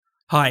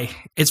Hi,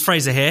 it's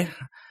Fraser here.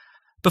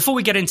 Before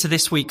we get into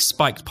this week's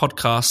Spiked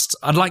podcast,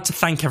 I'd like to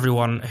thank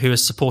everyone who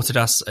has supported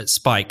us at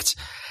Spiked.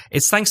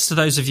 It's thanks to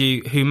those of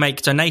you who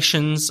make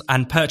donations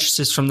and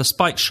purchases from the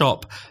Spiked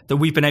shop that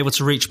we've been able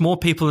to reach more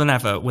people than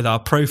ever with our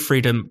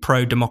pro-freedom,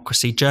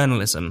 pro-democracy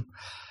journalism.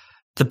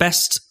 The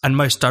best and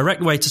most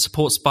direct way to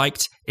support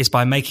Spiked is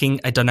by making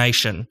a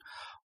donation.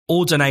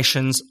 All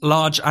donations,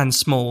 large and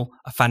small,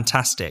 are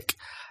fantastic,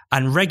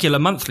 and regular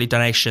monthly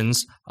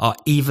donations are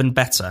even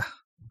better.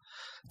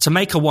 To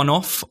make a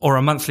one-off or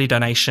a monthly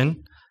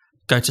donation,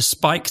 go to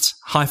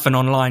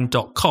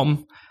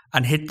spiked-online.com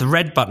and hit the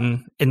red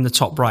button in the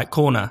top right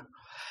corner.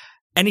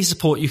 Any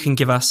support you can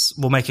give us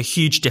will make a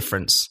huge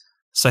difference,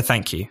 so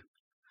thank you.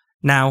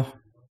 Now,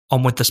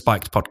 on with the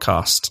Spiked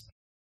podcast.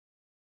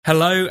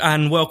 Hello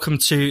and welcome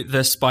to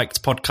the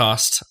Spiked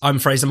podcast. I'm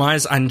Fraser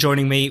Myers, and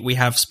joining me we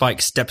have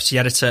Spike's deputy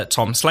editor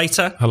Tom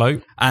Slater. Hello.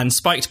 And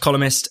Spiked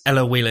columnist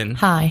Ella Whelan.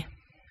 Hi.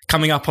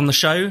 Coming up on the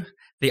show,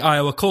 the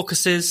Iowa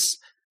caucuses,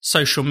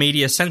 social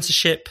media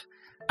censorship,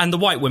 and the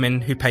white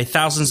women who pay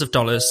thousands of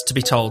dollars to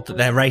be told that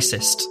they're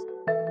racist.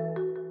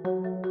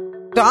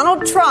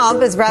 Donald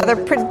Trump is rather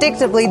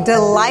predictably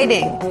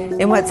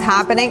delighting in what's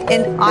happening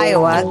in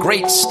Iowa. A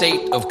great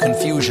state of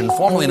confusion,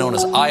 formerly known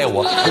as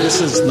Iowa. This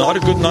is not a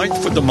good night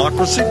for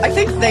democracy. I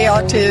think they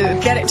ought to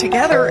get it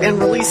together and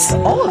release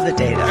all of the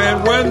data.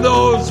 And when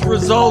those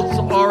results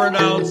are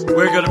announced,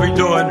 we're going to be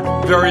doing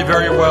very,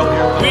 very well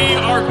here. We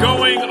are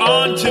going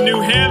on to New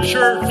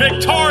Hampshire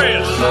victorious.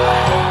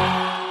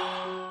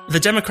 The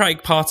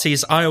Democratic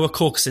Party's Iowa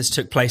caucuses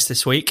took place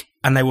this week,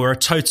 and they were a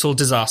total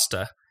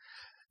disaster.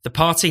 The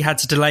party had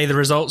to delay the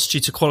results due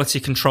to quality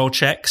control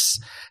checks.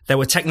 There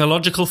were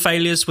technological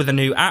failures with a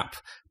new app,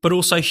 but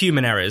also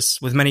human errors,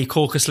 with many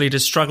caucus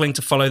leaders struggling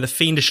to follow the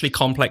fiendishly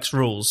complex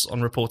rules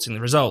on reporting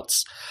the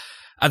results.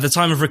 At the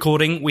time of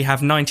recording, we have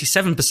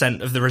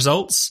 97% of the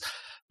results.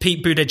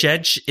 Pete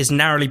Buttigieg is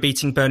narrowly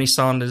beating Bernie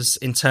Sanders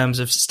in terms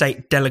of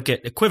state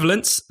delegate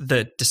equivalence,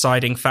 the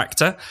deciding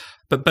factor,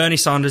 but Bernie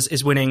Sanders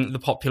is winning the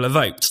popular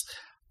vote.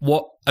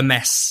 What a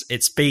mess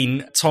it's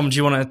been. Tom, do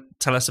you want to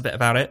tell us a bit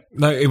about it?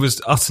 No, it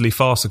was utterly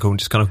farcical, and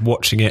just kind of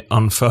watching it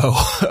unfurl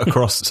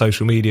across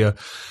social media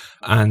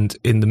and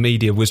in the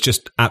media was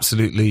just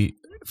absolutely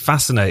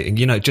fascinating.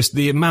 You know, just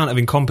the amount of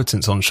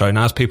incompetence on show.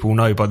 Now, as people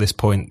know by this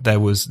point,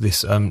 there was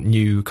this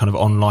new kind of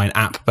online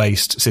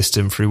app-based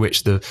system through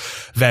which the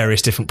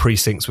various different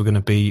precincts were going to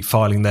be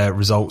filing their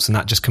results, and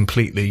that just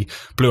completely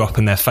blew up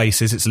in their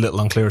faces. It's a little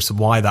unclear as to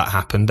why that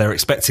happened. They're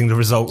expecting the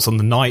results on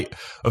the night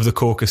of the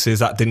caucuses.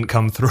 That didn't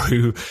come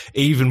through.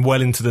 Even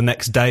well into the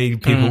next day,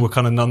 people were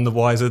kind of none the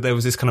wiser. There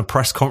was this kind of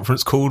press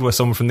conference called where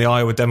someone from the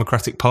Iowa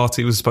Democratic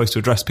Party was supposed to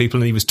address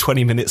people, and he was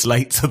 20 minutes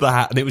late to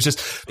that. And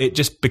it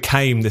just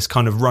became this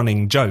kind of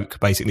running joke,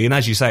 basically. And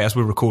as you say, as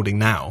we're recording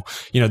now,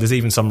 you know, there's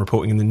even some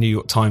reporting in the New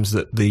York Times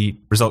that the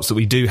results that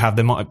we do have,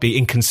 there might be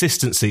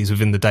inconsistencies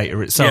within the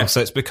data itself. Yeah. So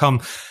it's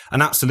become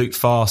an absolute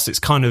farce. It's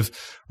kind of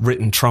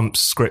written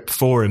Trump's script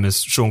for him,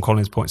 as Sean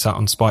Collins points out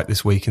on Spike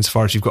this week,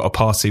 insofar as you've got a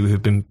party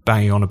who've been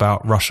banging on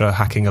about Russia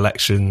hacking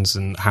elections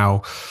and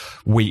how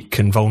weak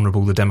and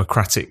vulnerable the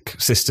democratic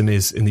system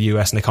is in the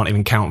US, and they can't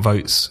even count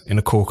votes in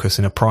a caucus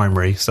in a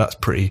primary. So that's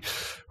pretty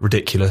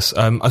ridiculous.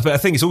 But I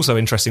think it's also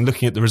interesting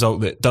looking at the result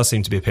that does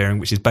seem to be appearing,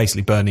 which is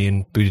basically Bernie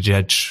and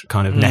Buttigieg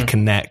kind of neck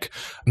and neck.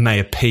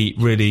 Mayor Pete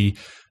really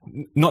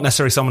not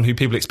necessarily someone who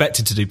people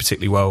expected to do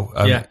particularly well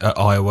at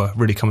Iowa,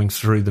 really coming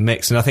through the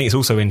mix. And I think it's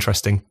also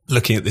interesting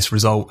looking at this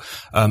result,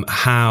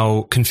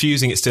 how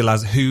confusing it still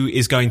is who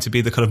is going to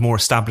be the kind of more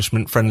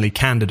establishment-friendly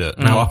candidate.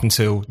 Now, up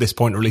until this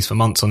point, or at least for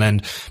months on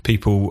end,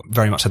 people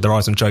very much had their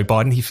eyes on Joe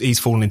Biden. He's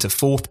fallen into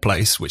fourth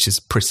place, which is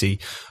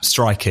pretty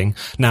striking.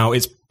 Now,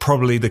 it's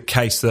probably the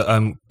case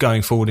that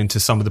going forward into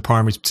some of the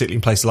primaries, particularly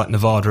in places like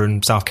Nevada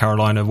and South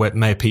Carolina, where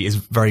Mayor Pete is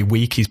very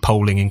weak, he's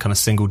polling in kind of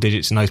single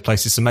digits in those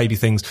places, so maybe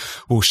things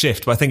will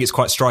shift. But I think it's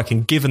quite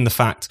striking, given the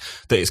fact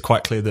that it's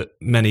quite clear that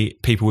many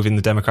people within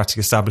the Democratic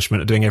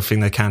establishment are doing everything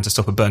they can to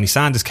stop a Bernie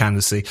Sanders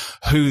candidacy,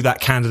 who that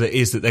candidate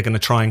is that they're going to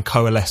try and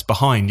coalesce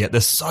behind. Yet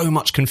there's so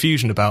much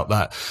confusion about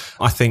that,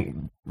 I think,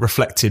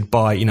 reflected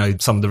by, you know,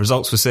 some of the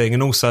results we're seeing,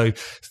 and also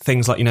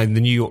things like, you know,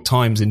 the New York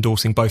Times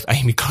endorsing both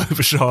Amy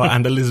Klobuchar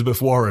and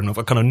Elizabeth Warren, of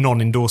a kind of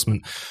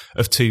non-endorsement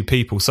of two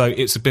people. So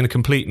it's been a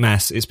complete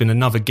mess. It's been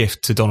another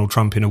gift to Donald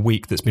Trump in a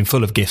week that's been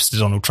full of gifts to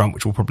Donald Trump,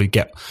 which we'll probably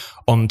get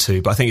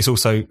onto. But I think it's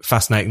also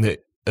fascinating that,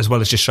 as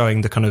well as just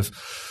showing the kind of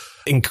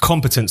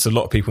incompetence of a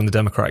lot of people in the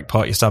Democratic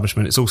Party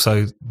establishment, it's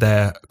also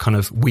their kind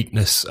of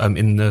weakness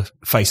in the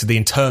face of the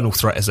internal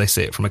threat as they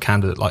see it from a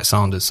candidate like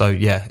Sanders. So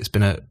yeah, it's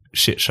been a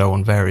shit show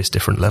on various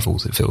different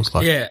levels, it feels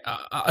like. Yeah,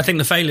 I think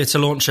the failure to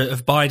launch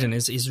of Biden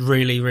is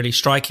really, really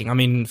striking. I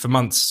mean, for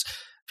months,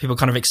 people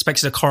kind of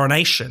expected a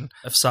coronation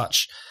of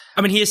such.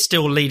 I mean, he is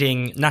still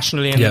leading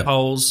nationally in the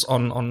polls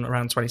on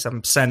around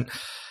 27%,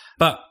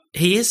 but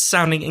he is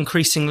sounding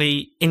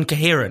increasingly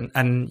incoherent,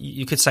 and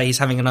you could say he's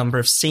having a number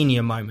of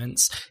senior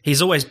moments.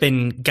 He's always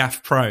been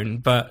gaffe prone,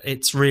 but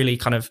it's really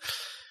kind of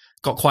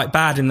got quite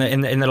bad in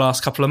the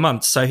last couple of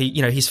months. So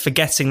he's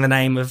forgetting the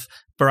name of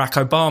Barack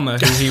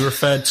Obama, who he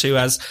referred to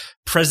as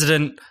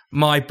President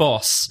My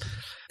Boss.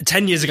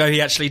 10 years ago,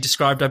 he actually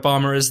described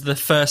Obama as the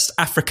first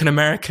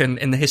African-American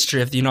in the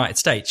history of the United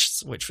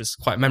States, which was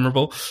quite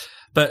memorable.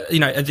 But,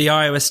 at the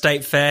Iowa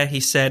State Fair, he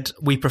said,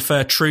 "We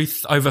prefer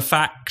truth over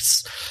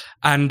facts."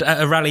 And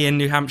at a rally in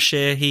New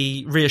Hampshire,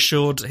 he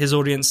reassured his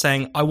audience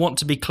saying, "I want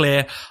to be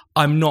clear,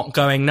 I'm not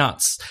going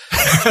nuts."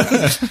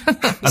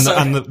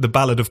 And the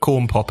Ballad of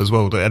Corn Pop as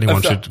well, that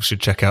anyone should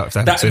check out if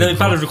they haven't seen it before. The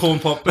Ballad of Corn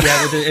Pop,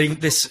 with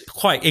this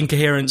quite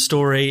incoherent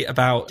story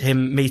about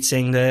him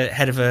meeting the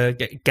head of a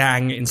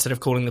gang instead of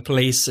calling the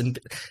police, and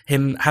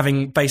him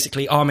having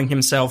arming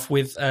himself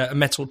with a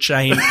metal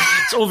chain.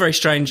 It's all very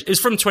strange. It was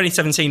from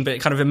 2017, but it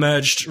kind of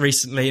emerged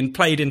recently and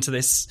played into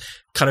this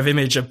kind of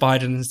image of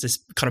Biden as this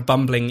kind of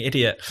bumbling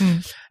idiot.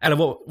 Ella,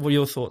 what were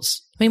your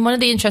thoughts? I mean, one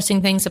of the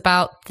interesting things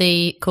about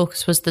the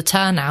caucus was the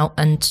turnout,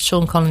 and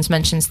Sean Collins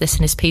mentions this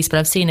in his piece, but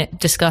I've seen it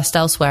discussed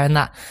elsewhere, and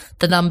that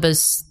the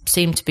numbers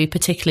seem to be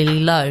particularly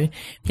low.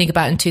 Think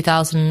about in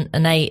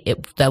 2008,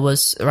 there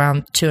was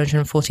around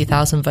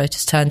 240,000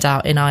 voters turned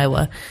out in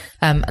Iowa,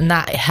 and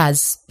that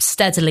has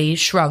steadily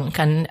shrunk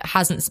and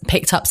hasn't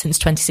picked up since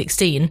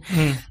 2016.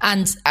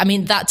 And I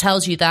mean, that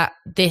tells you that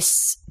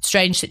this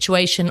strange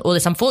situation, or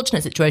this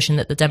unfortunate situation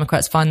that the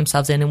Democrats find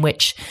themselves in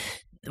which,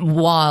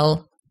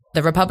 while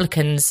the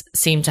Republicans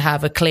seem to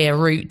have a clear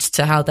route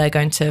to how they're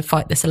going to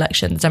fight this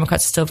election, the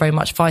Democrats are still very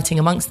much fighting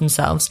amongst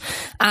themselves.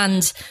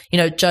 And,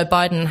 Joe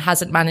Biden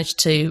hasn't managed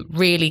to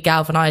really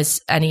galvanize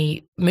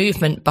any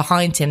movement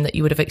behind him that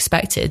you would have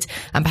expected.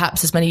 And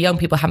perhaps as many young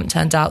people haven't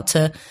turned out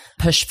to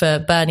push for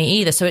Bernie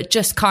either. So it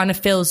just kind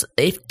of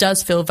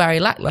does feel very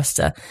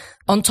lackluster.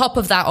 On top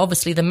of that,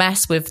 obviously, the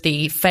mess with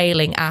the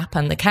failing app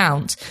and the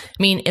count.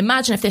 I mean,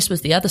 imagine if this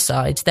was the other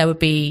side. There would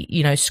be,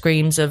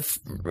 screams of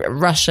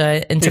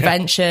Russia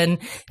intervention.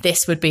 Yeah.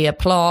 This would be a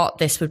plot.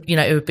 This would,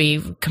 it would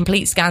be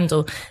complete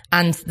scandal.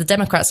 And the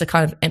Democrats are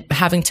kind of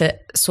having to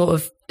sort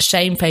of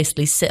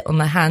shamefacedly sit on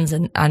their hands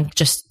and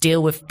just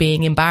deal with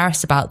being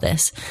embarrassed about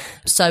this.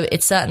 So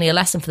it's certainly a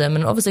lesson for them.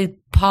 And obviously,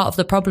 part of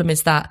the problem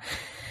is that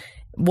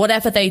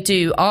whatever they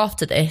do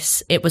after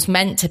this, it was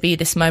meant to be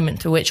this moment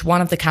through which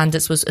one of the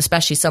candidates was,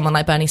 especially someone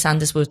like Bernie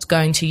Sanders, was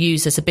going to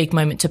use as a big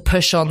moment to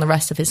push on the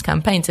rest of his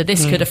campaign. So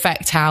this could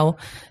affect how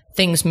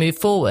things move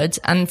forward.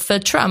 And for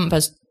Trump,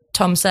 as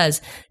Tom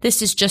says,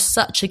 this is just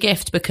such a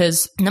gift,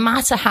 because no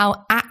matter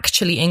how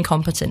actually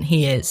incompetent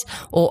he is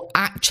or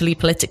actually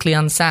politically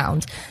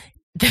unsound,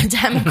 the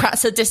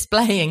Democrats are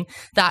displaying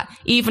that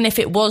even if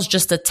it was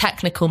just a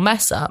technical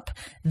mess up,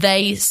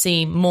 they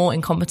seem more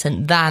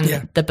incompetent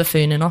than the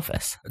buffoon in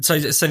office. So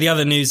the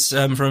other news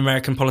from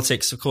American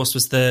politics, of course,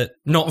 was the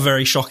not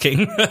very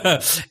shocking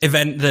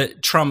event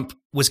that Trump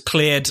was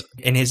cleared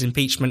in his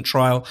impeachment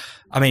trial.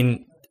 I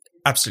mean,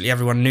 absolutely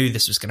everyone knew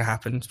this was going to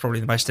happen. It's probably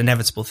the most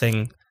inevitable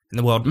thing in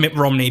the world. Mitt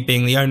Romney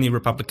being the only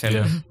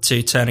Republican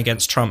to turn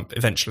against Trump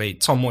eventually.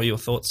 Tom, what are your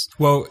thoughts?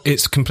 Well,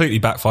 it's completely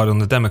backfired on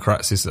the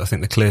Democrats is, I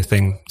think, the clear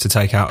thing to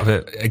take out of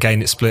it.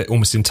 Again, it's split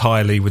almost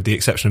entirely, with the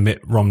exception of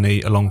Mitt Romney,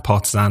 along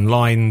partisan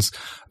lines.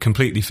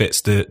 Completely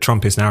fits the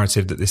Trumpist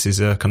narrative that this is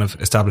a kind of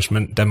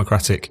establishment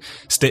Democratic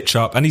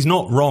stitch-up. And he's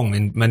not wrong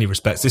in many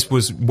respects. This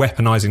was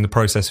weaponizing the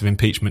process of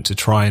impeachment to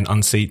try and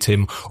unseat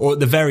him, or at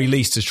the very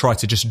least to try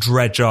to just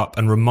dredge up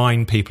and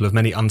remind people of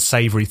many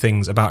unsavory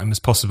things about him as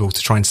possible,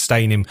 to try and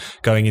stain him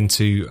going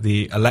into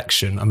the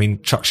election. I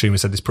mean, Chuck Schumer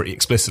said this pretty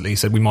explicitly. He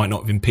said we might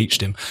not have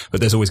impeached him, but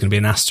there's always going to be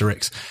an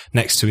asterisk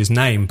next to his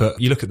name. But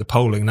you look at the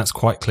polling, and that's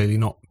quite clearly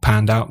not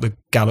panned out. The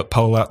Gallup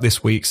poll out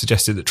this week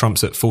suggested that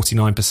Trump's at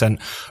 49%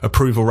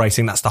 approval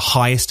rating. That's the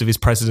highest of his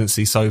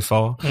presidency so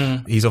far.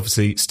 He's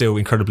obviously still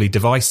incredibly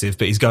divisive,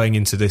 but he's going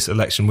into this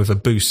election with a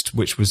boost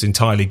which was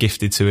entirely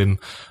gifted to him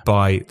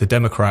by the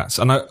Democrats.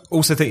 And I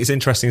also think it's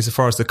interesting as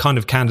far as the kind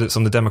of candidates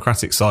on the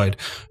Democratic side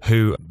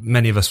who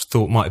many of us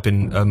thought might have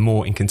been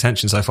more in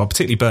contention so far,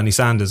 particularly Bernie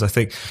Sanders. I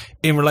think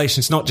in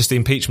relation to not just the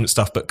impeachment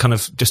stuff, but kind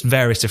of just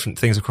various different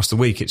things across the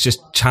week, it's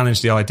just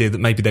challenged the idea that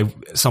maybe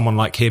someone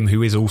like him,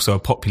 who is also a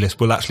populist,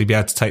 will actually be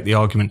able to take the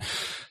argument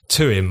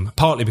to him,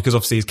 partly because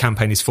obviously his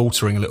campaign is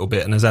faltering a little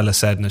bit. And as Ella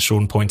said, and as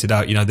Sean pointed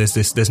out,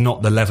 there's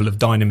not the level of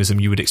dynamism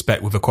you would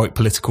expect with a quote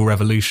political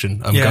revolution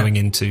going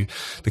into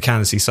the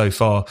candidacy so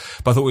far.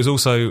 But I thought it was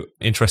also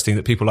interesting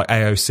that people like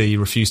AOC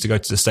refused to go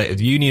to the State of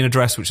the Union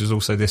address, which was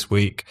also this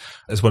week,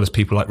 as well as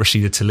people like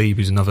Rashida Tlaib,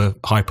 who's another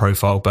high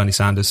profile Bernie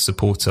Sanders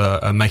supporter,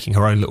 making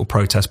her own little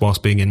protest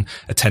whilst being in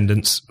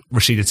attendance.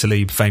 Rashida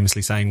Tlaib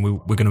famously saying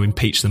we're going to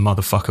impeach the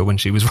motherfucker when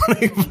she was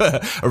running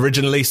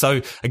originally.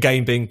 So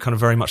again, being kind of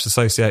very much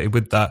associated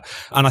with that.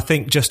 And I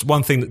think just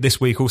one thing that this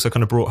week also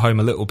kind of brought home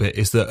a little bit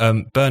is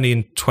that Bernie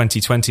in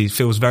 2020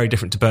 feels very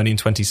different to Bernie in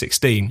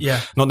 2016. Yeah.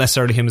 Not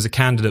necessarily him as a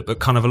candidate, but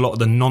kind of a lot of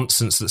the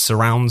nonsense that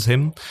surrounds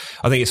him.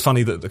 I think it's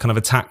funny that the kind of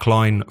attack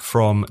line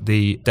from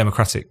the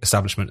Democratic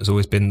establishment has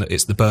always been that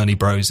it's the Bernie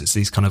bros. It's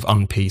these kind of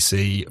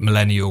un-PC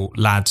millennial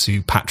lads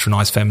who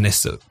patronize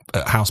feminists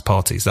at house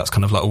parties. That's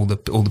kind of like all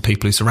the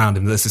people who surround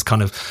him. There's this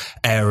kind of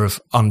air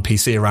of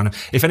un-PC around him.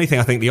 If anything,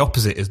 I think the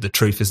opposite is the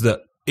truth, is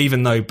that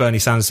even though Bernie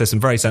Sanders says some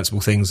very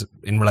sensible things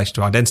in relation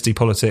to identity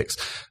politics,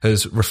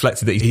 has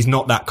reflected that he's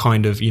not that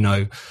kind of,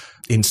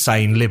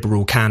 insane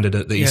liberal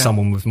candidate, that he's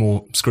someone with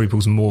more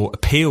scruples and more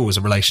appeals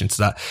in relation to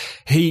that.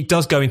 He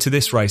does go into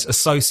this race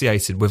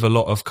associated with a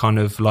lot of kind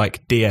of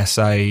like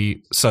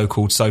DSA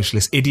so-called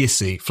socialist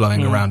idiocy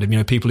flowing around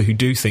him. People who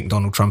do think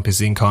Donald Trump is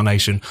the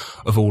incarnation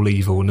of all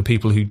evil, and the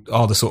people who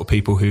are the sort of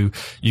people who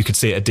you could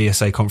see at a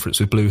DSA conference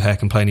with blue hair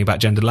complaining about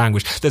gendered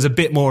language. There's a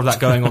bit more of that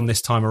going on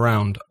this time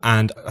around.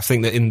 And I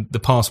think that in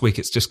the past week,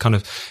 it's just kind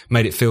of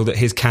made it feel that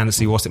his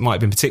candidacy, whilst it might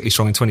have been particularly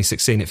strong in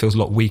 2016, it feels a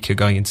lot weaker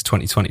going into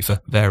 2020 for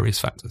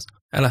various factors.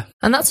 Ella.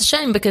 And that's a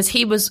shame, because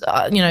he was,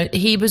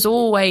 he was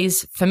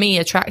always, for me,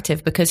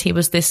 attractive, because he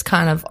was this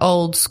kind of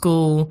old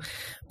school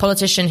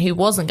politician who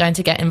wasn't going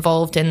to get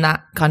involved in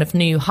that kind of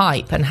new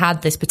hype, and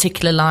had this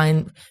particular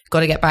line,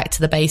 got to get back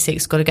to the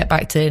basics, got to get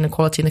back to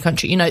inequality in the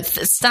country,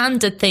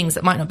 standard things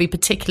that might not be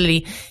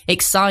particularly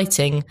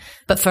exciting.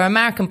 But for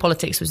American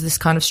politics, was this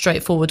kind of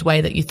straightforward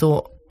way that you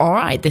thought, all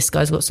right, this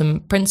guy's got some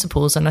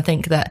principles. And I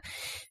think that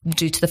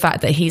due to the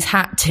fact that he's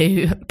had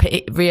to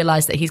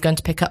realize that he's going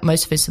to pick up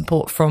most of his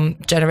support from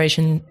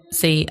Generation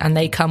Z, and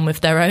they come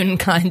with their own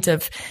kind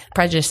of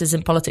prejudices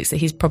in politics that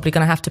he's probably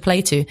going to have to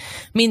play to. I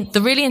mean,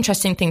 the really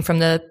interesting thing from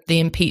the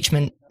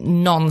impeachment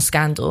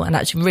non-scandal, and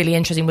actually really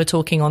interesting, we're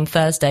talking on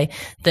Thursday,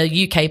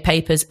 the UK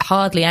papers,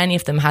 hardly any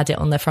of them had it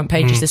on their front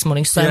pages this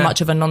morning, so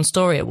much of a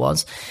non-story it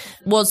was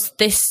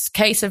this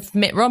case of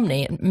Mitt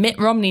Romney. Mitt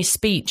Romney's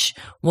speech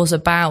was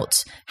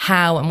about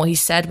how, and what he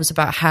said was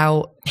about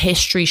how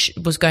history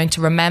was going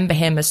to remember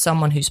him as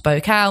someone who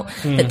spoke out,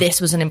 that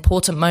this was an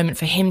important moment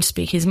for him to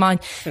speak his mind.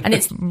 And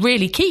it's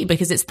really key,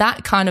 because it's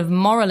that kind of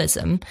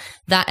moralism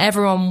that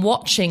everyone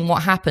watching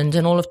what happened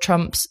and all of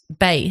Trump's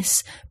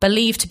base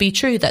believed to be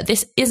true, that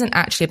this isn't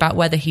actually about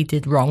whether he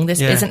did wrong. This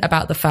isn't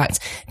about the facts.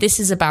 This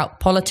is about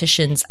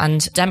politicians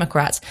and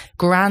Democrats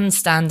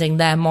grandstanding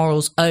their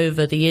morals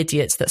over the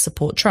idiots that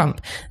support Trump.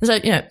 And so,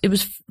 it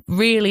was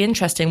really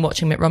interesting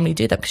watching Mitt Romney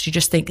do that, because you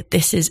just think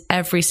this is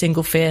every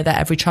single fear that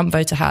every Trump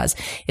voter has,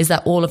 is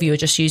that all of you are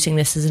just using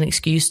this as an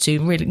excuse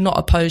to really not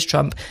oppose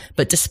Trump,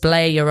 but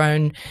display your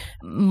own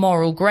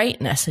moral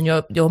greatness and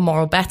your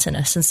moral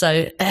betterness. And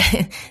so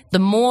the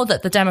more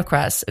that the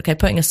Democrats,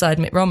 putting aside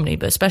Mitt Romney,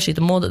 but especially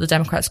the more that the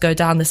Democrats go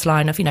down this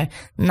line of,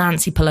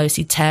 Nancy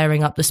Pelosi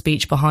tearing up the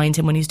speech behind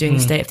him when he's doing the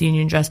State of the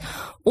Union address,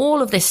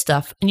 all of this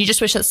stuff. And you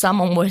just wish that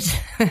someone would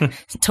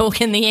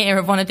talk in the ear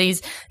of one of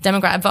these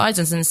Democrat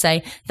advisors and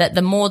say that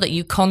the more that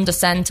you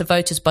condescend to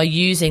voters by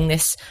using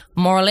this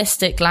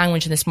moralistic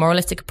language and this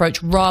moralistic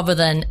approach rather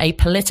than a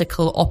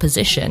political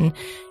opposition,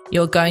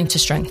 you're going to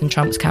strengthen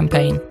Trump's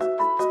campaign.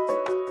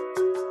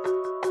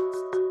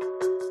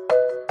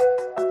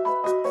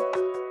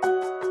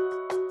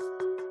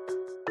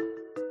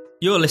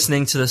 You're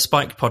listening to the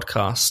Spiked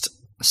podcast.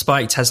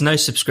 Spiked has no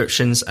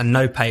subscriptions and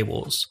no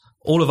paywalls.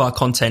 All of our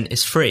content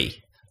is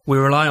free. We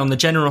rely on the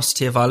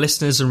generosity of our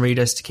listeners and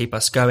readers to keep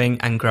us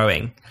going and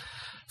growing.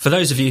 For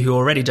those of you who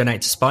already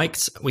donate to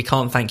Spiked, we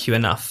can't thank you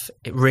enough.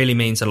 It really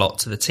means a lot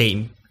to the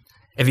team.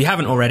 If you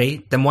haven't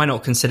already, then why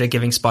not consider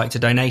giving Spiked a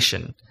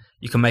donation?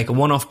 You can make a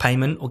one-off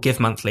payment or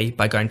give monthly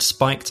by going to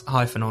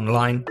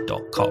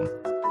spiked-online.com.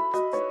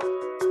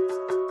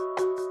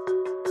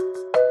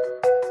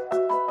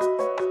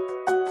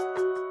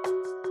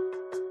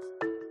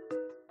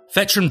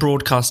 Veteran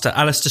broadcaster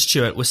Alistair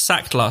Stewart was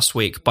sacked last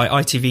week by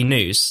ITV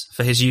News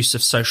for his use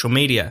of social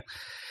media.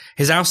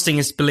 His ousting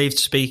is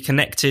believed to be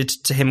connected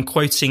to him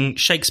quoting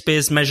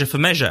Shakespeare's Measure for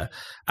Measure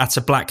at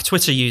a black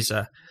Twitter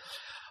user.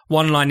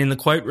 One line in the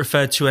quote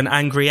referred to an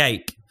angry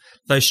ape,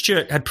 though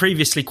Stewart had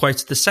previously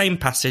quoted the same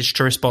passage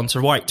to respond to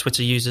white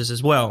Twitter users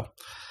as well.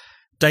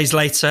 Days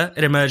later,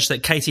 it emerged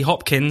that Katie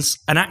Hopkins,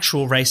 an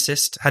actual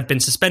racist, had been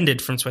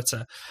suspended from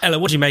Twitter. Ella,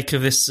 what do you make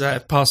of this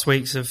past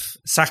weeks of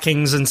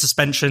sackings and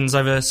suspensions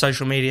over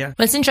social media?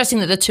 Well, it's interesting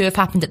that the two have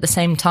happened at the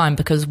same time,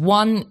 because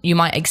one you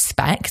might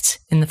expect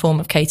in the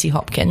form of Katie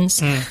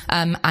Hopkins,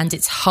 and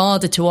it's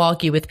harder to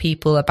argue with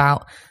people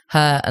about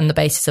her and the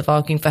basis of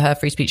arguing for her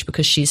free speech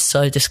because she's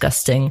so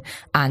disgusting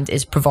and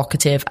is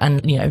provocative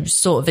and,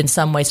 sort of in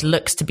some ways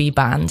looks to be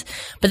banned.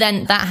 But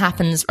then that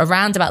happens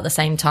around about the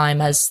same time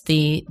as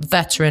the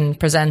veteran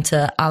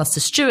presenter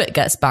Alistair Stewart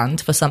gets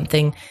banned for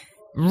something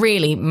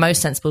really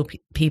most sensible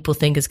people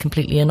think is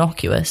completely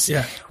innocuous.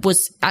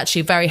 Was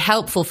actually very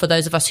helpful for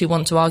those of us who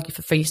want to argue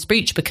for free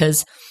speech,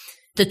 because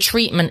the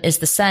treatment is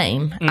the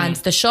same. And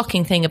the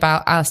shocking thing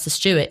about Alistair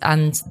Stewart,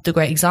 and the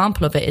great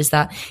example of it, is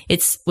that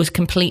it was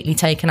completely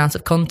taken out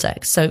of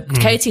context. So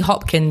Katie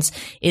Hopkins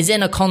is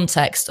in a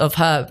context of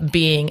her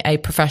being a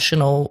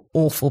professional,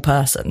 awful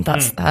person.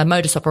 That's her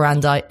modus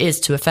operandi, is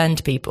to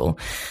offend people.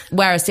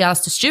 Whereas the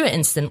Alistair Stewart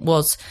incident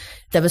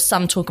there was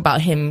some talk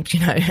about him,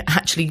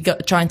 actually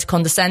trying to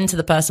condescend to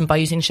the person by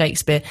using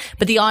Shakespeare.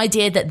 But the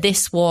idea that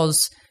this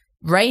was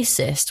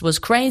racist was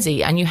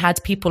crazy. And you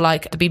had people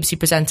like the BBC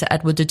presenter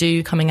Edward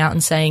Dadu coming out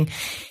and saying,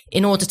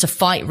 in order to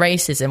fight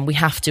racism, we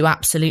have to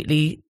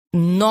absolutely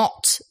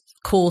not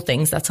call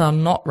things that are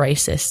not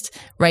racist,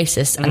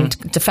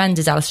 and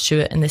defended Alistair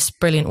Stewart in this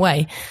brilliant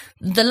way.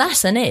 The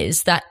lesson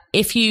is that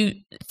if you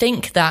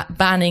think that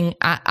banning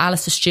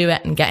Alistair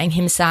Stewart and getting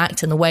him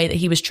sacked and the way that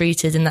he was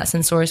treated in that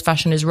censorious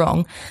fashion is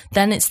wrong,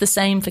 then it's the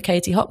same for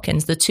Katie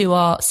Hopkins. The two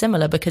are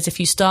similar, because if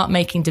you start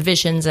making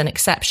divisions and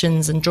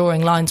exceptions and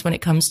drawing lines when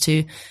it comes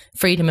to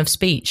freedom of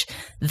speech,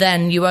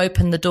 then you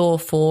open the door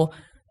for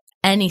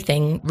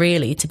anything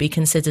really to be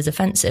considered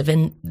offensive.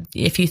 And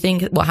if you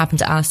think what happened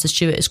to Alistair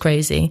Stewart is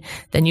crazy,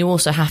 then you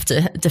also have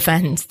to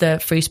defend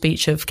the free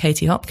speech of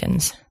Katie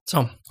Hopkins.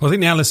 Tom? Well, I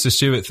think the Alistair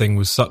Stewart thing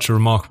was such a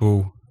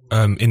remarkable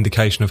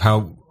indication of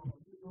how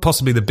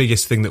possibly the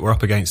biggest thing that we're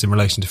up against in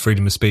relation to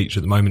freedom of speech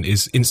at the moment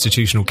is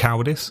institutional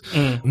cowardice.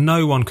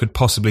 No one could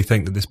possibly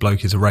think that this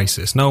bloke is a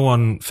racist. No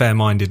one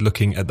fair-minded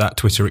looking at that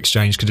Twitter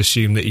exchange could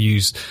assume that he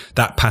used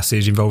that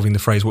passage involving the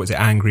phrase, what is it,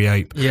 angry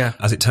ape,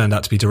 as it turned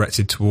out to be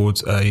directed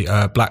towards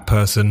a black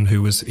person he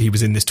was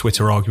in this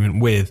Twitter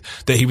argument with,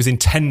 that he was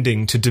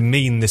intending to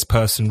demean this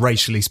person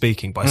racially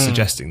speaking by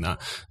suggesting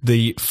that.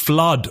 The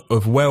flood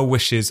of well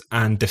wishes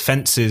and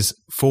defences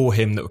for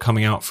him that were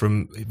coming out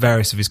from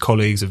various of his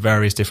colleagues of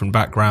various different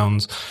backgrounds,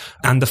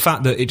 and the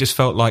fact that it just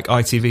felt like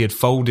ITV had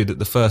folded at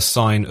the first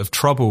sign of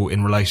trouble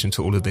in relation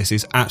to all of this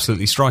is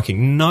absolutely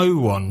striking. No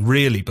one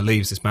really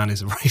believes this man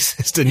is a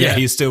racist, and yet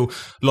he's still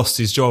lost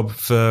his job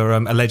for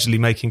allegedly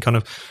making kind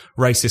of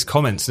racist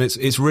comments. And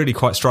it's really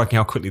quite striking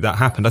how quickly that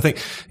happened. I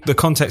think the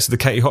context of the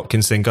Katie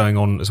Hopkins thing going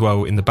on as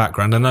well in the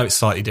background, I know it's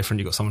slightly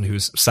different. You've got someone who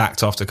was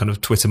sacked after kind of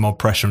Twitter mob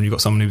pressure, and you've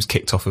got someone who was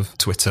kicked off of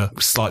Twitter.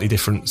 Slightly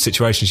different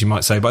situations, you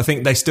might say. But I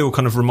think they still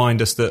kind of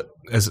remind us that,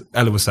 as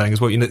Ella was saying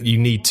as well, you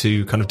need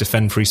to kind of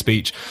defend free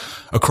speech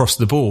across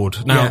the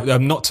board. Now,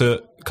 not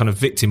to kind of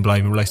victim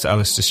blame in relation to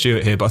Alistair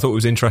Stewart here, but I thought it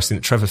was interesting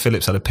that Trevor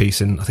Phillips had a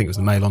piece in, I think it was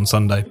the Mail on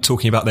Sunday,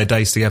 talking about their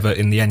days together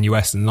in the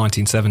NUS in the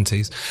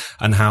 1970s,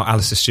 and how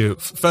Alistair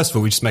Stewart, first of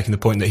all, we're just making the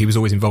point that he was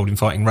always involved in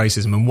fighting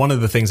racism, and one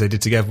of the things they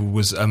did together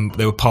was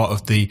they were part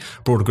of the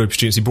broader group of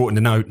students who brought in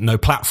the no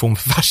platform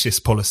for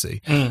fascist policy,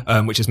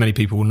 which, as many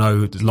people will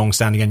know, the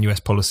long-standing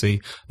NUS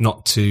policy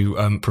not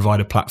to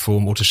provide a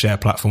platform or to share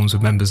platforms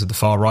with members of the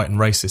far right and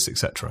racists,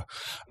 etc.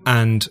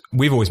 And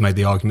we've always made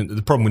the argument that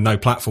the problem with no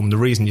platform, the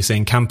reason you're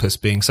seeing campus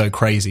being so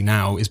crazy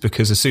now, is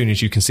because as soon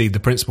as you concede the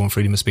principle on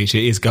freedom of speech,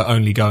 it is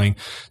only going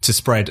to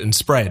spread and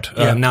spread.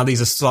 Now, these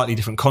are slightly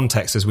different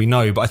contexts, as we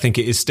know, but I think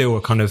it is still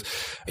a kind of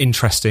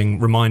interesting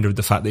reminder of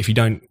the fact that if you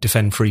don't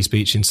defend free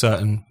speech in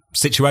certain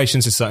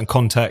situations, in certain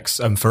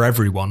contexts, for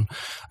everyone,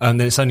 then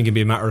it's only going to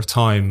be a matter of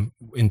time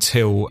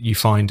until you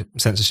find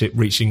censorship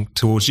reaching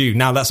towards you.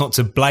 Now, that's not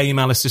to blame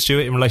Alistair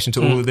Stewart in relation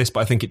to all of this, but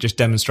I think it just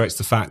demonstrates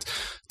the fact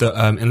that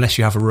unless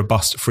you have a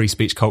robust free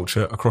speech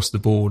culture across the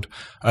board,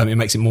 it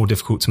makes it more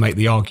difficult to make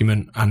the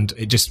argument, and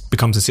it just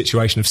becomes a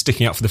situation of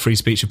sticking up for the free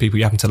speech of people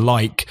you happen to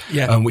like,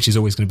 which is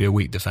always going to be a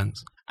weak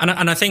defence.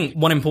 And I think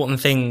one important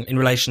thing in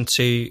relation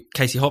to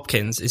Katie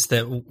Hopkins is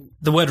that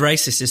the word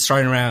racist is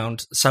thrown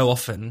around so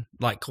often,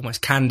 like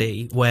almost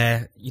candy,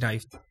 where,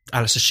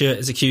 Alistair Stewart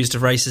is accused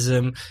of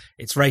racism.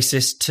 It's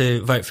racist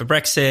to vote for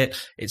Brexit.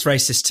 It's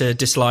racist to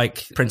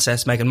dislike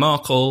Princess Meghan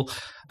Markle.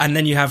 And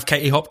then you have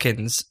Katie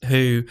Hopkins,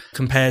 who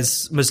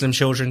compares Muslim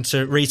children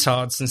to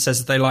retards and says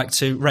that they like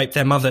to rape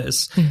their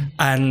mothers,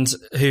 and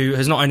who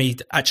has not only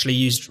actually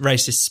used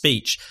racist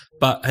speech,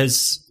 but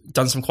has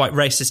done some quite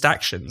racist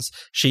actions.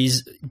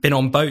 She's been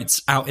on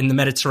boats out in the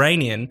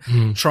Mediterranean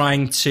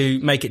trying to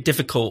make it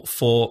difficult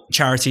for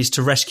charities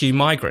to rescue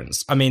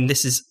migrants. I mean,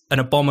 this is an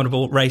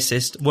abominable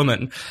racist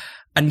woman.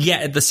 And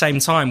yet at the same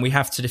time, we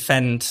have to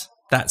defend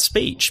that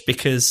speech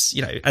because,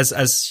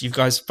 as you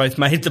guys both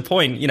made the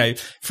point,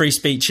 free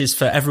speech is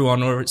for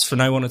everyone or it's for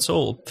no one at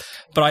all.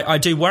 But I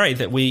do worry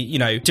that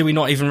do we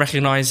not even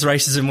recognise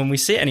racism when we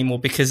see it anymore?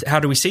 Because how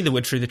do we see the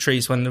wood through the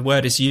trees when the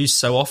word is used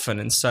so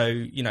often and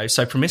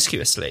so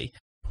promiscuously?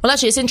 Well,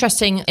 actually, it's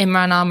interesting.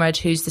 Imran Ahmed,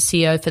 who's the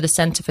CEO for the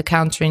Centre for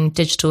Countering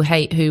Digital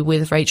Hate, who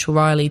with Rachel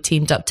Riley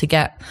teamed up to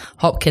get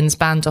Hopkins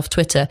banned off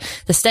Twitter,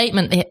 the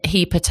statement that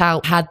he put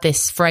out had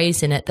this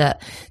phrase in it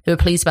that they were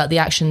pleased about the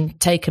action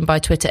taken by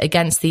Twitter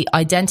against the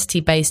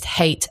identity-based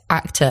hate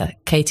actor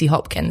Katie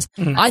Hopkins.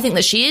 I think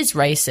that she is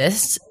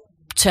racist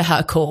to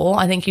her core.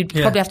 I think you'd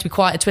probably have to be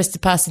quite a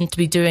twisted person to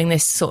be doing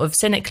this sort of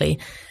cynically.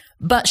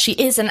 But she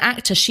is an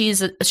actor.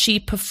 She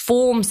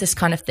performs this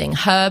kind of thing.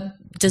 Her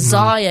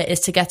desire is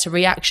to get a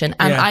reaction.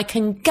 And I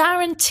can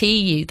guarantee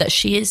you that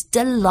she is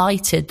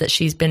delighted that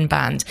she's been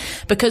banned.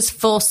 Because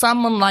for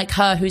someone like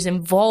her who's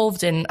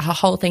involved in her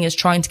whole thing is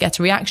trying to get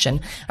a reaction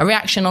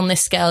on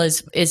this scale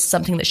is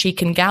something that she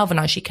can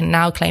galvanize. She can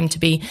now claim to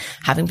be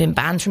having been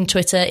banned from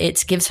Twitter.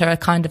 It gives her a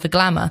kind of a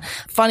glamour.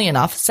 Funny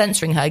enough,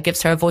 censoring her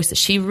gives her a voice that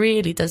she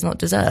really does not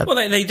deserve. Well,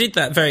 they did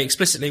that very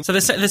explicitly. So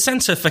the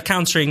Centre for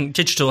Countering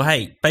Digital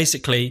Hate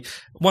basically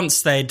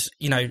once they'd,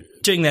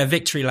 doing their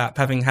victory lap,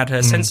 having had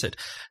her censored,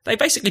 they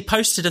basically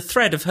posted a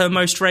thread of her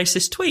most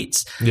racist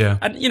tweets. Yeah.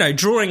 And,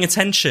 drawing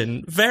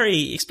attention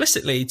very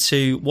explicitly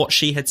to what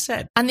she had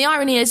said. And the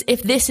irony is,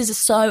 if this is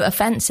so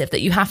offensive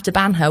that you have to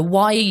ban her,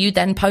 why are you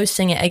then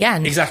posting it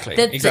again? Exactly.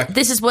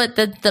 This is what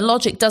the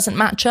logic doesn't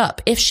match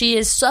up. If she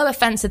is so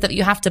offensive that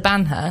you have to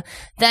ban her,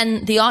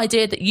 then the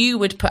idea that you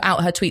would put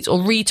out her tweets or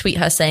retweet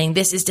her saying,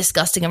 this is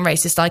disgusting and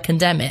racist, I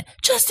condemn it,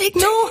 just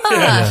ignore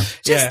her.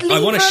 Just leave I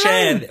want to her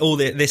share alone. all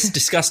this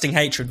disgusting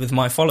hatred with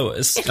my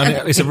followers.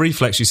 And it's a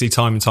reflex you see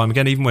time and time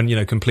again, even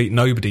when, complete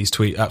nobodies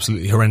tweet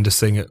absolutely horrendous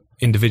thing at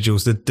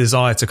individuals, the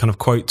desire to kind of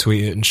quote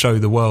tweet it and show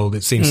the world,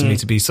 it seems to me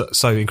to be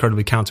so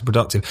incredibly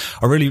counterproductive.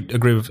 I really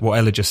agree with what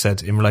Ella just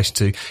said in relation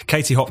to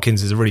Katie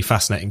Hopkins is a really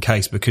fascinating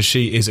case because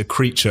she is a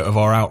creature of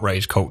our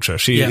outrage culture.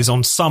 She is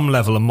on some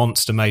level a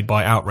monster made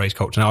by outrage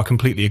culture. Now, I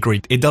completely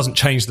agree. It doesn't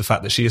change the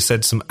fact that she has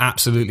said some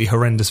absolutely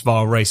horrendous,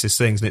 vile, racist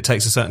things, and it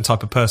takes a certain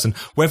type of person,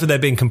 whether they're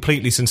being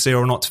completely sincere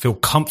or not, to feel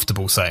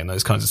comfortable saying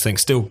those kinds of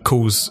things, still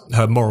calls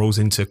her morals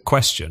into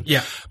question.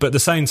 Yeah. But at the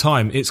same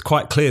time, it's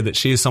quite clear that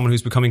she is someone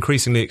who's become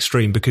increasingly extreme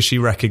because she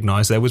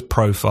recognised there was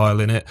profile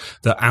in it,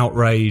 that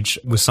outrage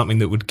was something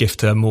that would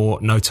gift her more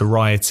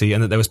notoriety,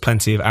 and that there was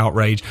plenty of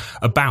outrage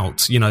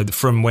about,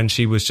 from when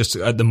she was just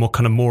at the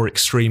more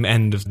extreme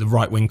end of the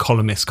right-wing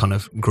columnist kind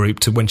of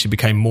group to when she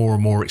became more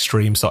and more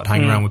extreme, started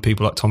hanging around with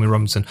people like Tommy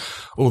Robinson,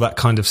 all that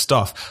kind of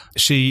stuff.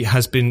 She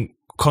has been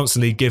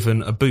constantly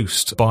given a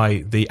boost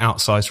by the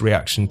outsized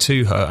reaction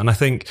to her. And I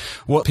think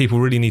what people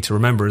really need to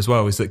remember as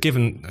well is that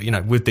given,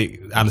 with the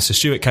Alistair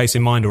Stewart case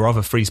in mind or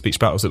other free speech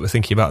battles that we're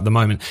thinking about at the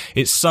moment,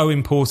 it's so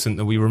important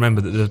that we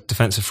remember that the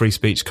defence of free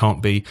speech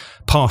can't be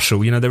partial.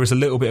 There is a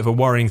little bit of a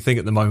worrying thing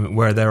at the moment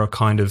where there are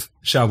kind of,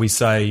 shall we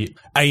say,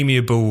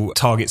 amiable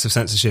targets of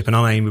censorship and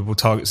unamiable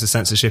targets of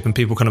censorship, and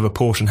people kind of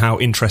apportion how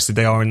interested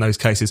they are in those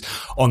cases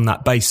on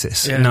that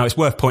basis. Yeah. Now, it's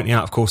worth pointing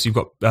out, of course, you've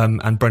got,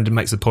 and Brendan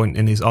makes the point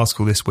in his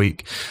article this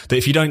week, that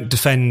if you don't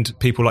defend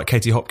people like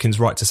Katie Hopkins'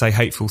 right to say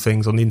hateful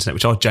things on the internet,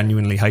 which are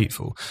genuinely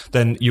hateful,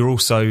 then you're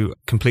also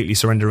completely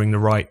surrendering the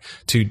right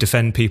to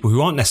defend people who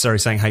aren't necessarily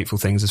saying hateful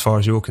things as far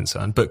as you're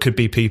concerned, but could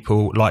be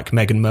people like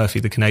Meghan Murphy,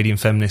 the Canadian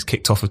feminist,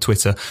 kicked off of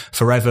Twitter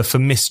forever for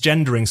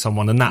misgendering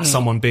someone, and that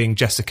someone being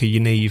Jessica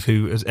Yaniv,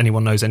 who, as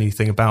anyone knows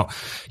anything about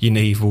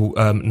Yaniv, will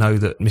know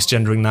that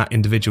misgendering that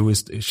individual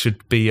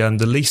should be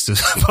the least of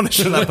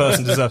punishment that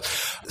person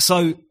deserves.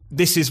 So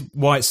this is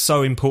why it's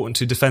so important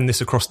to defend this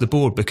across the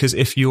board, because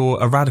if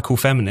you're a radical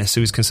feminist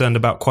who is concerned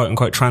about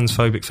quote-unquote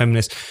transphobic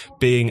feminists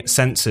being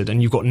censored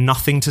and you've got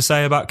nothing to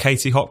say about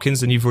Katie Hopkins,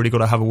 then you've really got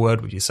to have a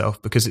word with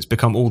yourself, because it's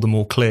become all the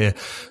more clear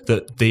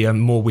that the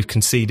more we've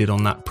conceded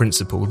on that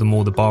principle, the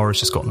more the bar has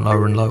just gotten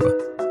lower and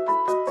lower.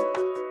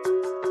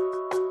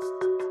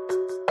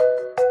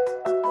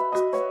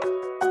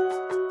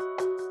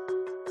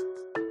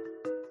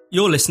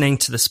 You're listening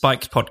to the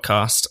Spiked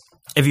podcast.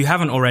 If you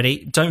haven't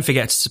already, don't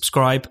forget to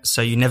subscribe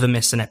so you never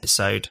miss an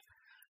episode.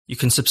 You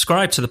can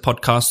subscribe to the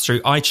podcast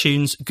through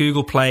iTunes,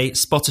 Google Play,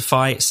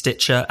 Spotify,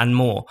 Stitcher, and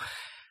more.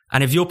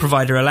 And if your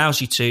provider allows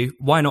you to,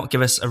 why not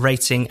give us a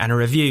rating and a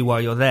review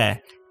while you're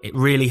there? It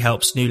really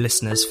helps new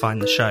listeners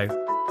find the show.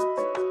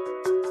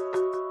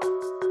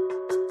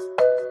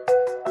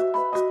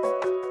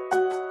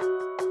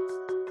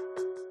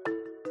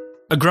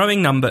 A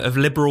growing number of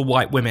liberal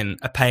white women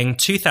are paying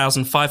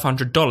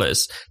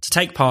 $2,500 to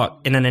take part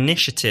in an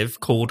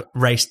initiative called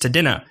Race to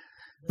Dinner.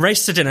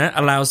 Race to Dinner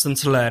allows them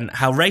to learn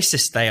how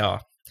racist they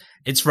are.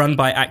 It's run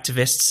by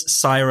activists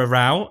Saira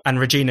Rao and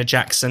Regina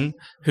Jackson,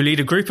 who lead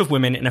a group of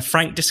women in a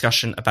frank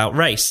discussion about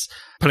race,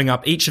 pulling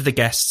up each of the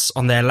guests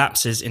on their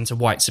lapses into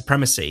white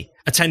supremacy.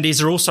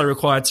 Attendees are also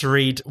required to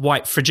read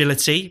White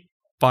Fragility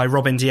by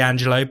Robin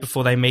DiAngelo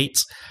before they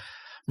meet.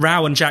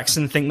 Rao and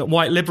Jackson think that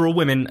white liberal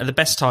women are the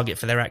best target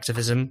for their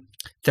activism.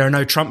 There are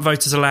no Trump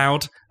voters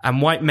allowed,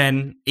 and white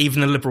men,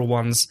 even the liberal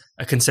ones,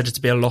 are considered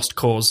to be a lost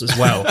cause as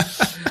well.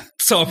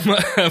 Tom,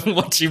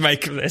 what do you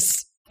make of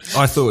this?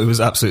 I thought it was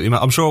absolutely...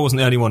 I'm sure I wasn't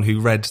the only one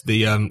who read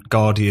the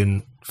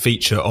Guardian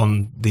feature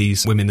on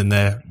these women and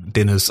their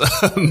dinners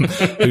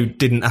who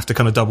didn't have to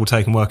kind of double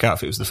take and work out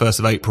if it was the 1st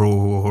of April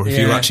or if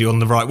you were actually on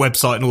the right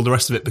website and all the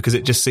rest of it, because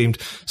it just seemed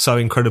so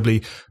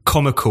incredibly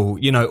comical.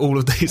 All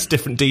of these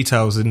different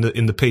details in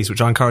the piece, which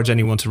I encourage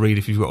anyone to read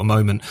if you've got a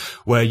moment,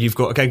 where you've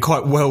got, again,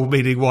 quite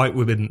well-meaning white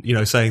women,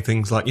 saying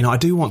things like, I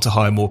do want to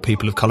hire more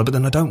people of colour, but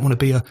then I don't want to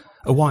be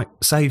a white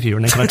saviour,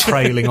 and then kind of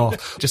trailing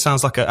off. Just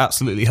sounds like an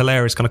absolutely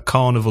hilarious kind of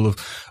carnival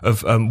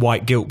of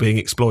white guilt being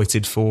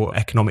exploited for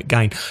economic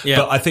gain. Yeah,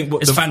 but I think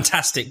it's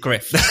fantastic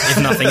grift,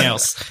 if nothing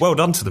else. Well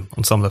done to them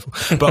on some level.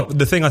 But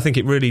the thing I think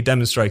it really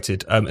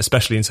demonstrated,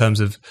 especially in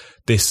terms of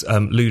this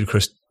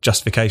ludicrous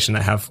justification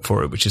they have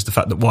for it, which is the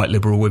fact that white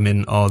liberal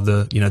women are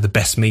the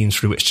best means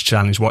through which to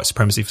challenge white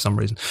supremacy for some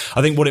reason.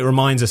 I think what it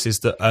reminds us is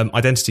that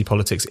identity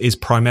politics is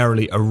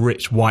primarily a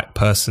rich white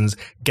person's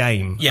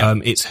game. Yeah.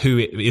 It's who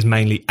it is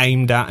mainly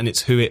aimed at, and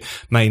it's who it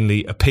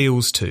mainly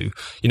appeals to.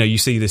 You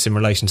see this in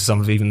relation to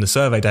some of even the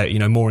survey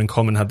data. More in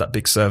Common had that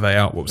big survey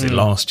out, what was it,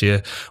 last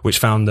year, which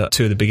found that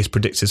two of the biggest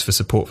predictors for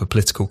support for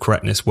political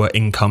correctness were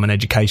income and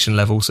education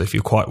level. So if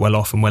you're quite well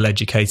off and well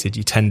educated,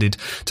 you tended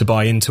to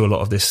buy into a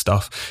lot of this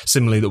stuff.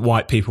 Similarly, that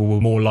white people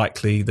were more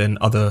likely than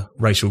other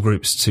racial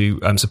groups to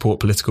support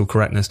political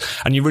correctness.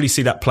 And you really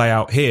see that play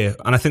out here.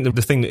 And I think that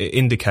the thing that it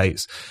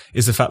indicates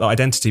is the fact that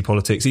identity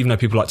politics, even though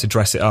people like to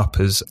dress it up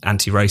as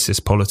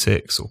anti-racist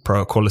politics or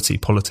pro-equality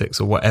politics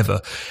or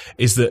whatever,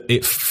 is that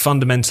it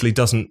fundamentally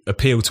doesn't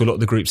appeal to a lot of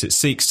the groups it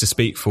seeks to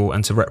speak for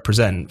and to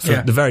represent,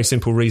 for the very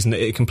simple reason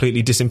that it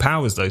completely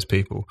disempowers those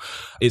people.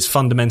 It's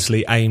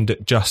fundamentally aimed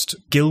at just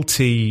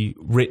guilty,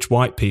 rich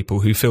white people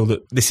who feel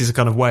that this is a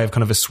kind of way of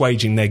kind of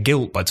assuaging their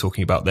guilt by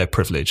talking about their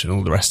privilege and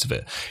all the rest of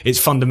it. It's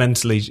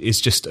fundamentally,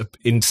 it's just,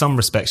 in some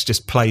respects,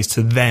 just plays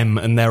to them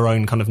and their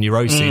own kind of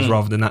neuroses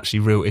rather than actually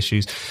real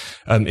issues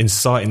in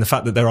society. And the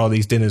fact that there are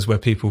these dinners where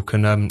people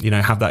can,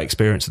 have that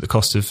experience at the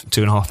cost of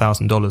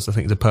 $2,500, I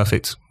think is a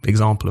perfect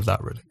example of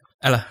that, really.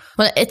 Ella?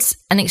 Well, it's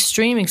an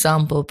extreme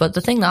example, but the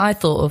thing that I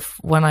thought of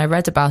when I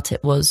read about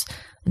it was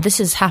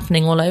this is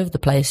happening all over the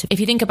place. If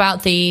you think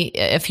about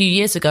a few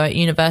years ago at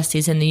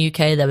universities in the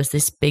UK, there was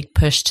this big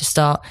push to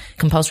start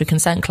compulsory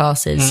consent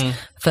classes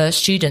for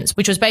students,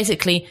 which was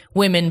basically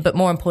women, but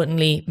more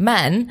importantly,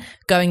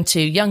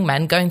 young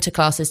men going to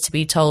classes to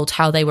be told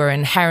how they were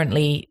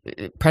inherently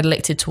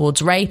predilected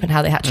towards rape and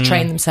how they had to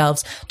train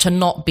themselves to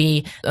not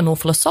be an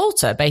awful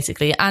assaulter,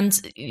 basically. And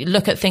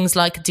look at things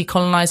like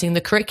decolonizing the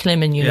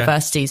curriculum in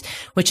universities,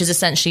 which is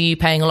essentially you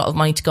paying a lot of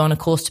money to go on a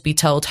course to be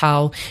told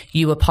how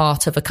you were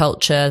part of a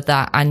culture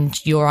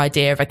and your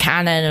idea of a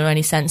canon or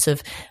any sense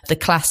of the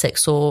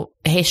classics or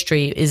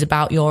history is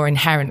about your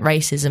inherent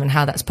racism and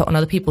how that's put on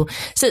other people.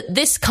 So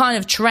this kind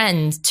of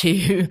trend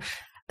to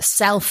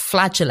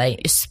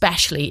self-flagellate,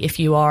 especially if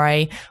you are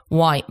a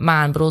white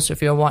man, but also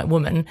if you're a white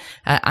woman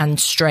and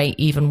straight,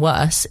 even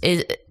worse,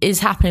 is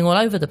happening all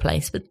over the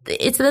place. But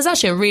there's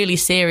actually a really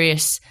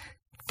serious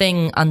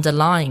thing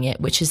underlying it,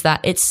 which is that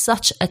it's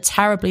such a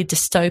terribly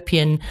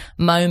dystopian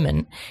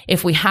moment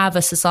if we have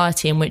a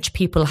society in which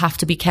people have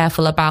to be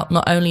careful about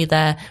not only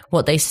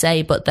what they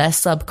say, but their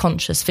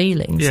subconscious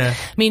feelings. I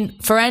mean,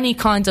 for any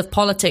kind of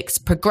politics,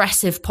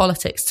 progressive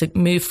politics to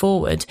move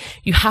forward,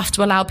 you have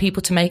to allow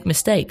people to make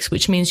mistakes,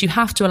 which means you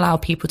have to allow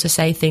people to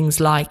say things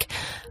like,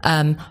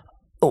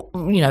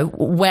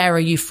 where are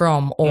you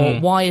from? Or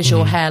why is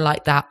your hair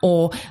like that?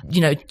 Or,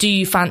 do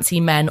you fancy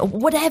men? Or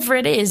whatever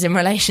it is in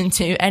relation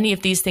to any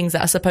of these things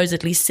that are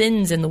supposedly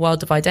sins in the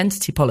world of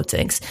identity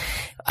politics.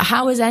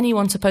 How is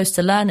anyone supposed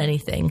to learn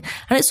anything?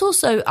 And it's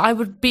also, I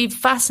would be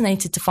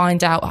fascinated to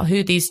find out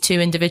who these two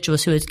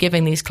individuals who are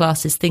giving these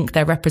classes think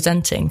they're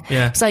representing.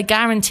 So I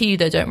guarantee you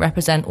they don't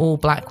represent all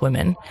black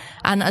women.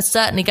 And I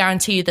certainly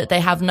guarantee you that they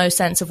have no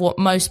sense of what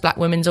most black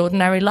women's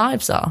ordinary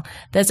lives are.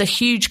 There's a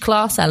huge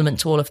class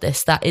element to all of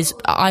this that is,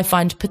 I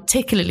find,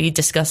 particularly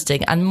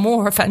disgusting and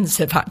more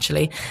offensive,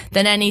 actually,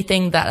 than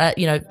anything that,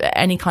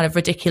 any kind of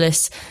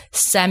ridiculous,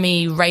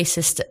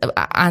 semi-racist,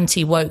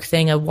 anti-woke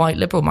thing a white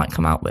liberal might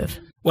come out with.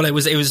 Well, it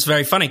was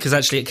very funny because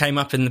actually it came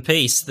up in the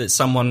piece that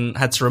someone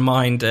had to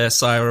remind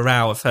Saira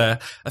Rao of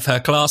her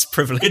class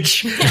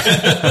privilege.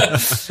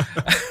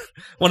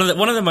 One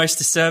of the most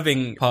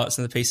disturbing parts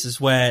in the piece is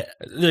where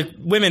the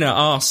women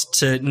are asked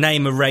to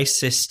name a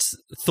racist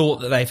thought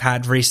that they've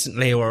had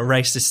recently or a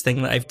racist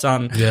thing that they've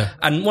done.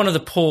 And one of the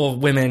poor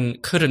women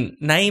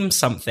couldn't name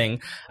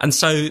something. And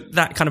so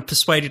that kind of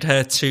persuaded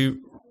her to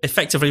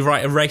effectively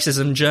write a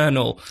racism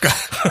journal.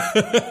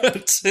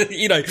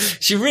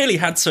 She really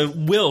had to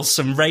will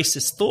some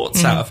racist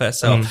thoughts out of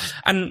herself.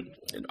 And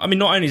I mean,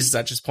 not only does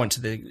that just point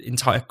to the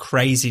entire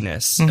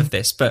craziness of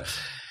this, but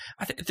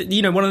I think,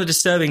 one of the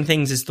disturbing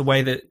things is the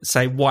way that,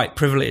 say, white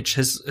privilege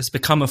has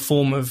become a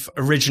form of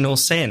original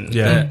sin.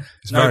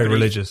 It's very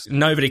religious.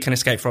 Nobody can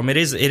escape from. It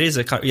is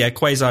a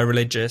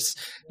quasi-religious.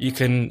 You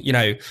can,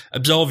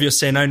 absolve your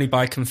sin only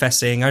by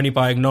confessing, only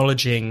by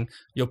acknowledging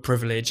your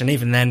privilege. And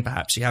even then,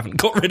 perhaps you haven't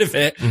got rid of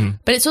it.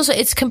 But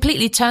it's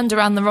completely turned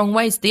around the wrong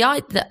ways.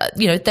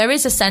 There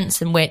is a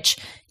sense in which,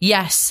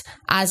 yes,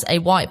 as a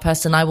white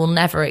person, I will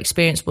never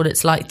experience what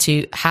it's like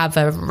to have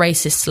a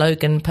racist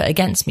slogan put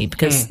against me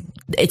because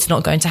it's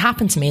not going to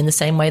happen to me in the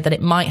same way that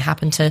it might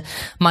happen to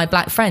my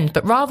black friend.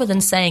 But rather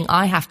than saying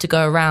I have to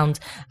go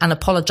around and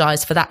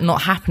apologize for that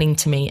not happening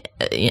to me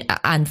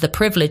and the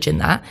privilege in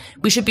that,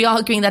 we should be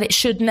arguing that it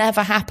should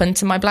never happen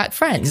to my black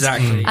friends.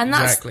 Exactly. And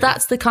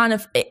that's the kind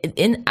of,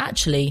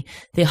 actually,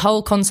 the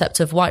whole concept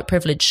of white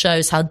privilege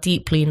shows how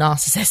deeply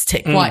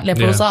narcissistic white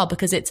liberals are,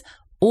 because it's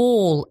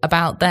all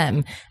about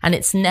them, and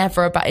it's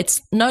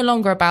no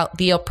longer about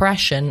the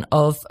oppression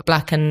of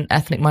black and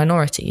ethnic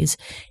minorities.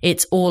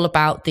 It's all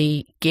about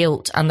the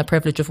guilt and the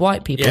privilege of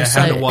white people. Yeah,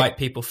 how do white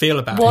people feel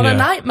about it? What a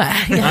nightmare.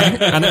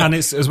 and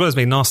it's, as well as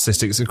being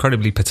narcissistic, it's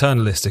incredibly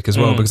paternalistic as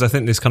well, because I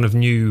think this kind of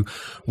new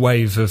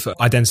wave of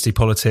identity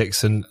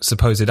politics and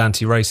supposed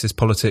anti-racist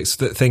politics,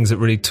 things that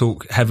really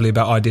talk heavily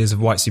about ideas of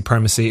white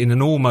supremacy in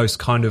an almost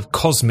kind of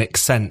cosmic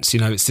sense.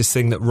 You know, it's this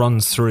thing that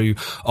runs through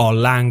our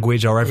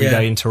language, our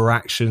everyday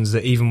interactions,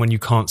 that even when you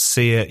can't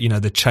see it, you know,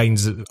 the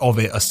chains of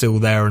it are still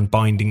there and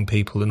binding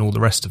people and all the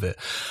rest of it.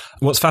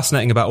 What's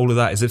fascinating about all of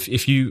that is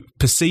if you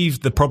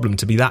perceive the problem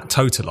to be that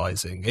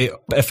totalizing, it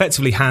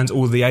effectively hands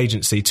all the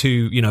agency to,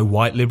 you know,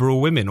 white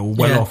liberal women or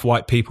well-off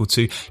white people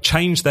to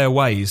change their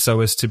ways so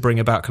as to bring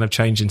about kind of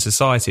change in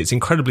society. It's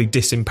incredibly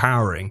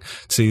disempowering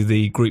to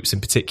the groups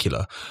in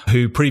particular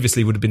who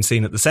previously would have been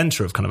seen at the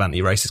centre of kind of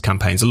anti-racist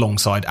campaigns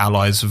alongside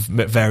allies of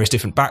various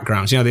different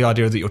backgrounds. You know, the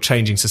idea that you're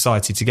changing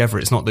society together.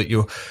 It's not that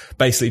you're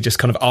basically just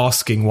kind of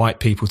asking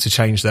white people to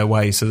change their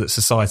ways so that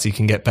society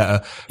can get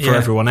better for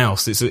everyone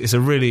else. It's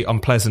a really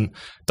unpleasant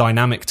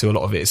dynamic to a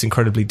lot of it. It's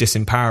incredibly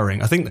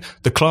disempowering. I think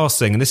the class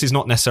thing, and this is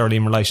not necessarily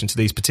in relation to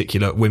these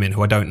particular women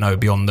who I don't know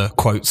beyond the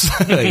quotes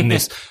in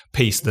this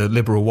piece, the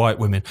liberal white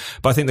women,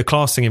 but I think the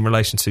class thing in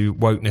relation to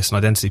wokeness and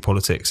identity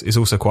politics is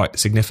also quite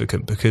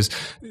significant, because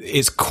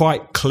it's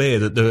quite clear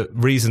that the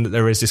reason that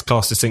there is this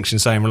class distinction,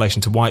 say, in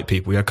relation to white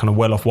people, you have kind of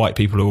well-off white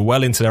people who are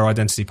well into their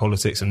identity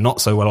politics and not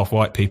so well-off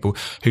white people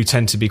who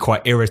tend to be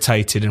quite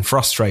irritated and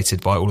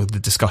frustrated by all of the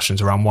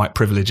discussions around white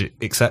privilege,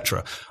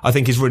 etc. I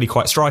think is really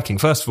quite striking.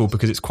 First of all,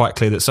 because it's quite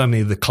clear that so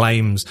many of the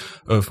claims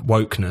of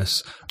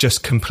wokeness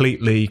just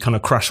completely kind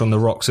of crash on the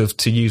rocks of,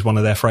 to use one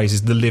of their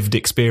phrases, the lived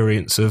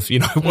experience of, you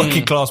know,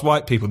 working class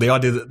white people. The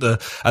idea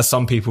that as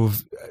some people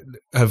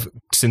have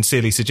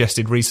sincerely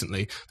suggested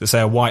recently, that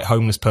say a white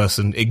homeless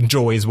person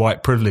enjoys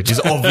white privilege is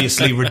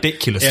obviously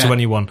ridiculous to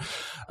anyone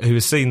who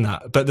has seen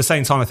that. But at the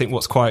same time, I think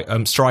what's quite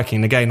striking,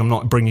 and again, I'm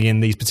not bringing in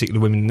these particular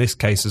women in this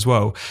case as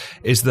well,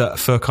 is that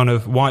for kind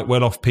of white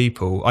well-off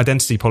people,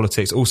 identity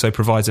politics also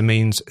provides a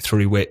means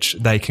through which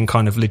they can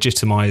kind of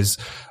legitimise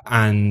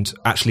and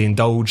actually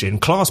indulge in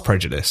class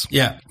prejudice.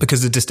 Yeah.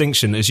 Because the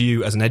distinction, as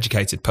you as an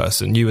educated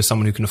person, you as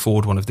someone who can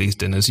afford one of these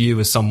dinners, you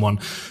as someone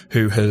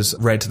who has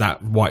read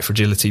that White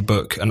Fragility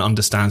book and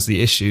understands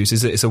the issues,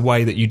 is that it's a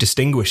way that you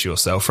distinguish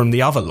yourself from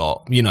the other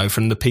lot, you know,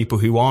 from the people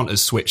who aren't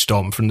as switched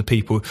on, from the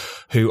people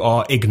who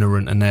are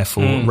ignorant and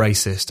therefore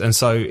racist. And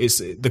so it's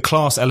the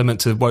class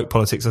element to woke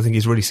politics, I think,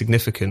 is really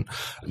significant,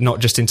 not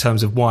just in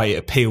terms of why it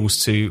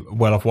appeals to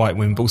well-off white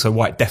women, but also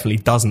why it definitely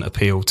doesn't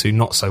appeal to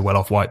not so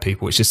well-off white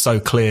people. It's just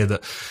so clear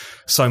that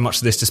so much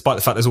of this, despite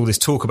the fact there's all this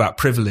talk about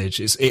privilege,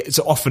 it's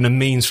often a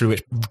means through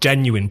which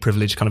genuine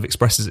privilege kind of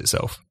expresses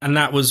itself. And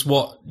that was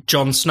what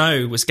Jon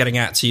Snow was getting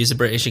at, to use a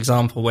British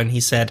example, when he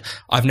said,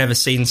 I've never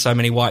seen so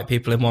many white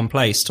people in one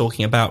place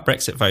talking about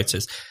Brexit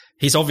voters.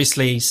 He's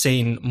obviously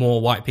seen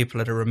more white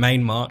people at a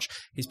Remain march.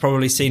 He's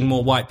probably seen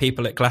more white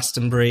people at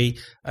Glastonbury,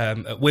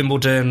 at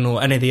Wimbledon,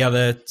 or any of the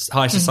other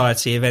high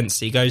society events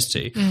he goes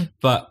to.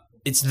 But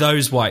it's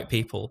those white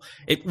people.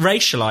 It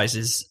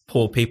racializes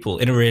poor people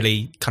in a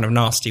really kind of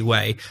nasty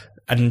way.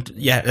 And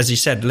yeah, as you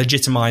said,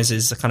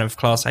 legitimizes a kind of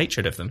class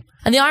hatred of them.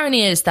 And the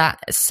irony is that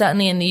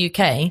certainly in the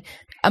UK,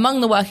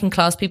 among the working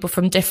class, people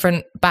from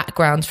different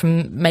backgrounds,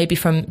 maybe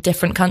from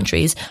different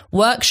countries,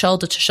 work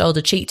shoulder to shoulder,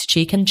 cheek to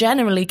cheek, and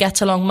generally get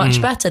along much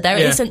better.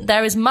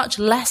 There is much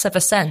less of a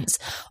sense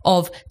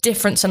of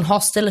difference and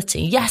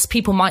hostility. Yes,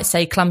 people might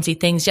say clumsy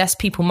things. Yes,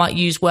 people might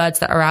use words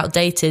that are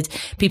outdated.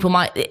 People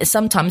might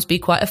sometimes be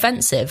quite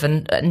offensive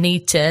and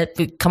need to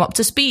come up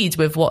to speed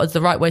with what are the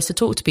right ways to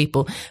talk to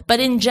people. But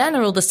in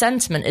general, the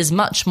sentiment is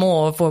much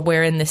more of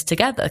we're in this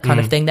together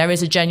kind of thing. There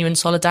is a genuine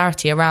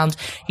solidarity around,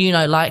 you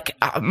know, like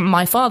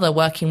my father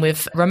working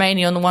with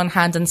Romania on the one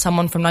hand and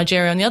someone from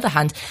Nigeria on the other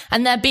hand,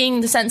 and there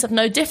being the sense of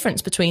no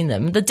difference between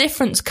them. The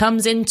difference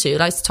comes into,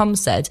 like Tom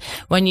said,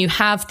 when you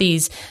have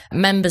these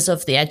members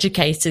of the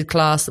educated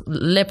class,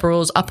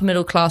 liberals, upper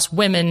middle class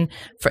women,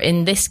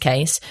 in this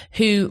case,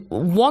 who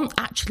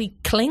actually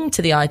cling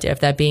to the idea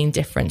of there being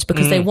difference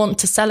because they want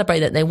to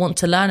celebrate it, they want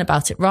to learn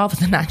about it, rather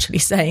than actually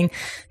saying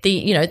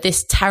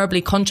this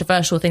terribly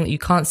controversial thing that you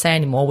can't say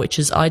anymore, which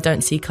is, I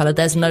don't see colour,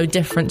 there's no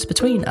difference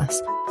between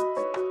us.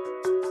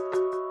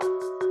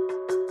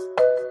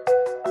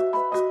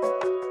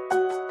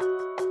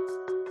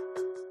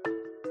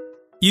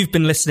 You've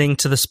been listening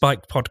to the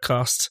Spiked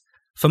podcast.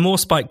 For more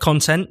Spiked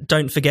content,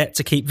 don't forget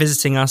to keep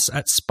visiting us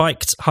at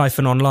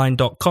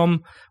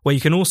spiked-online.com, where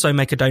you can also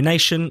make a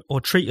donation or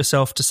treat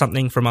yourself to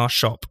something from our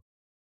shop.